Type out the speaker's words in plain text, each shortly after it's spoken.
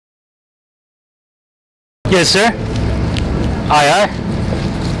Yes, sir. Aye, aye.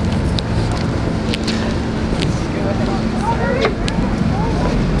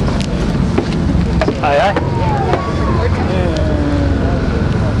 Aye, aye.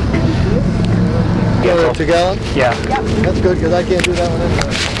 Yeah, 2 gallon? Yeah. That's good because I can't do that one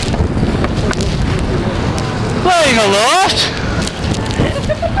anyway. Playing aloft.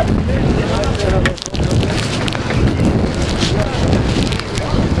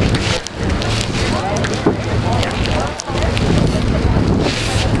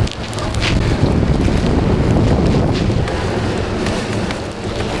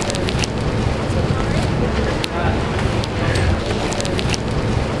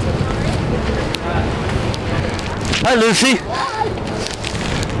 Hi, Lucy.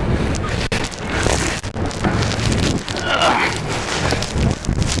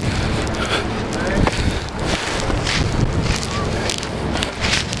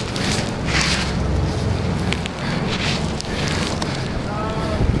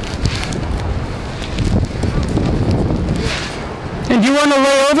 And do you want to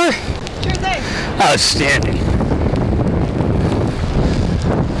lay over? Sure thing. Outstanding.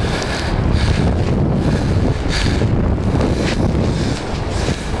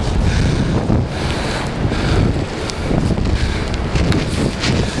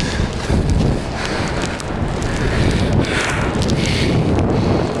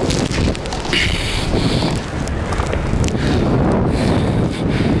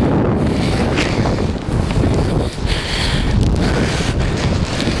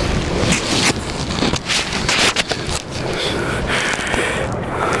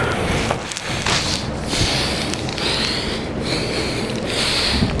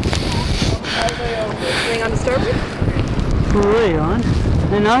 Laying on the starboard? Lay on.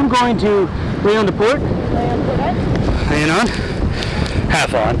 And now I'm going to lay on the port. Lay on the head? Laying on.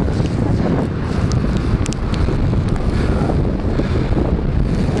 Half on.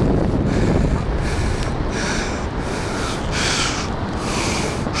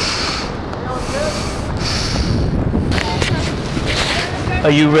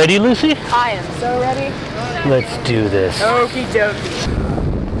 Are you ready, Lucy? I am so ready. Let's do this. Okie dokie.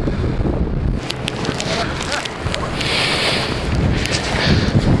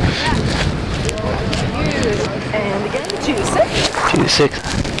 And again, 2-6.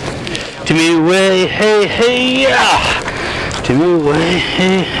 2-6. To me, way, hey, hey, yeah. To me, way,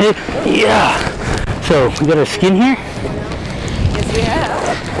 hey, hey, yeah. So we got our skin here. Yes, we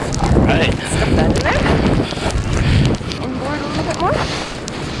have. All right. Stuff that in there. Inboard a little bit more.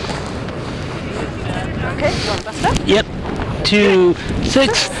 Okay, you want to bust up? Yep. 2-6,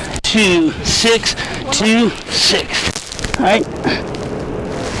 2-6, 2-6. All right.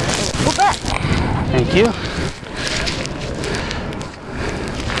 Pull back. Thank you.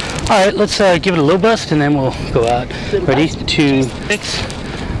 All right, let's give it a little bust and then we'll go out. Ready? 2-6.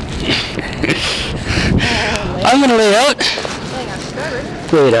 I'm gonna lay out.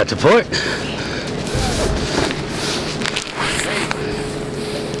 Lay it out to port.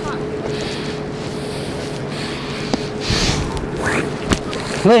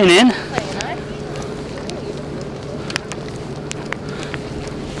 Laying in.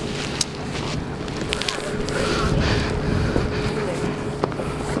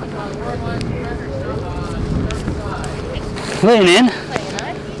 Laying in.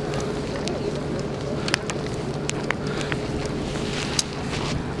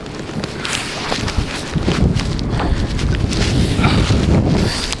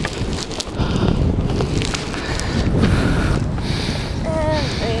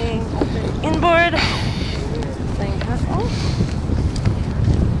 Inboard. Playing castle.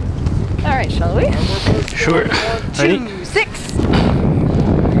 All right, shall we? Sure. Ready?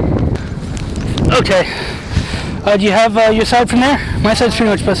 2-6. Okay. Do you have your side from there? My side's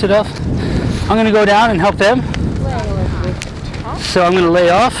pretty much busted off. I'm gonna go down and help them. So I'm gonna lay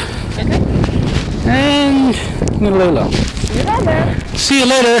off. Okay. And I'm gonna lay low. You're down there. See you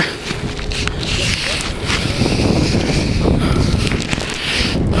later.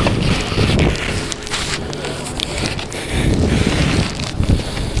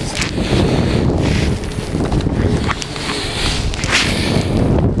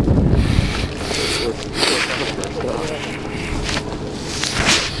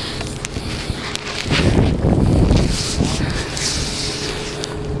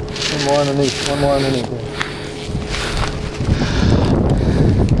 One more underneath. One more underneath.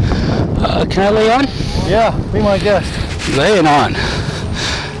 Can I lay on? Yeah, be my guest. Laying on.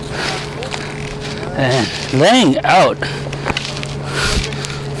 And laying out.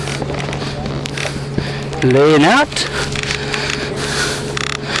 Laying out.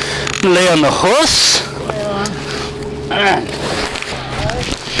 Lay on the horse.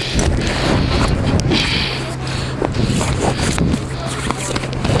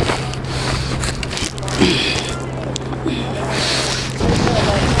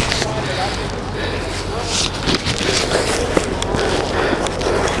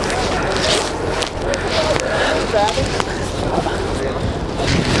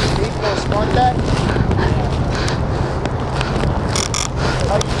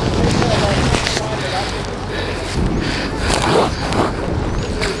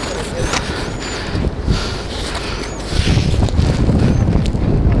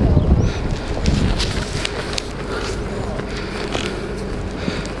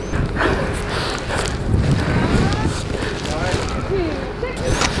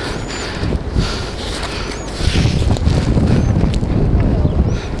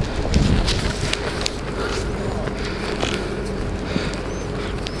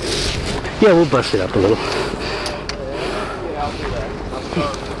 Yeah, we'll bust it up a little.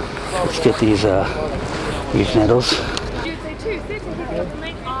 Let's get these nettles.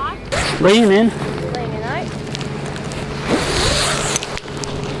 Laying in.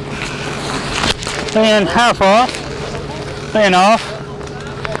 Laying half off. Laying off.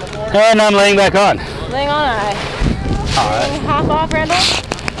 And I'm laying back on. Laying on eye. Alright. Laying half off, Randall.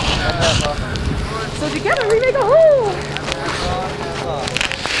 So together we make a whole.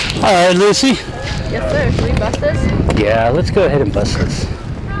 Alright, Lucy. Yes, sir. Should we bust this? Yeah, let's go ahead and bust this.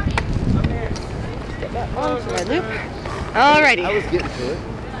 Get that onto my loop. Alrighty. I was getting to it.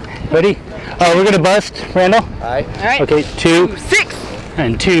 Ready? We're gonna bust, Randall. Alright. Alright. Okay, 2, 6.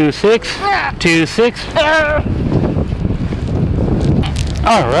 and 2, 6, 2, 6.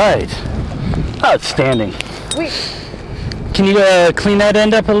 Alright. Outstanding. Wait. Can you clean that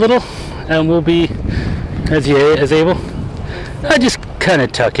end up a little? And we'll be as able. I just kind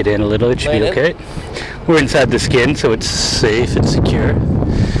of tuck it in a little. It should be okay. We're inside the skin, so it's safe and secure.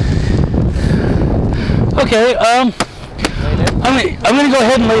 Okay. I'm gonna go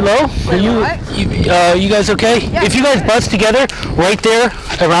ahead and lay low. Are you guys okay? Yeah. If you guys bust together right there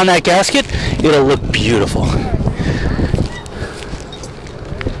around that gasket, it'll look beautiful.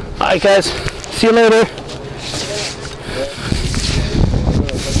 All right, guys. See you later.